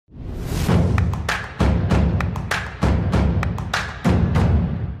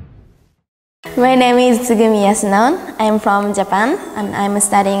My name is Tsugumi Yasuno. I'm from Japan and I'm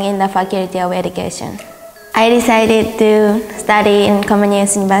studying in the Faculty of Education. I decided to study in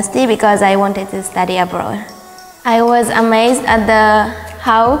Comenius University because I wanted to study abroad. I was amazed at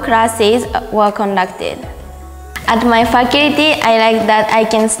how classes were conducted. At my faculty, I like that I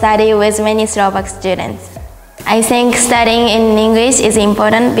can study with many Slovak students. I think studying in English is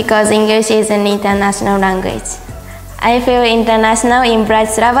important because English is an international language. I feel international in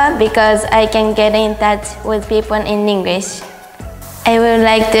Bratislava because I can get in touch with people in English. I would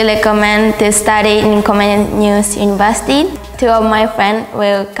like to recommend to study in Comenius University. 2 of my friends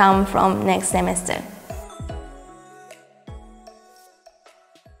will come from next semester.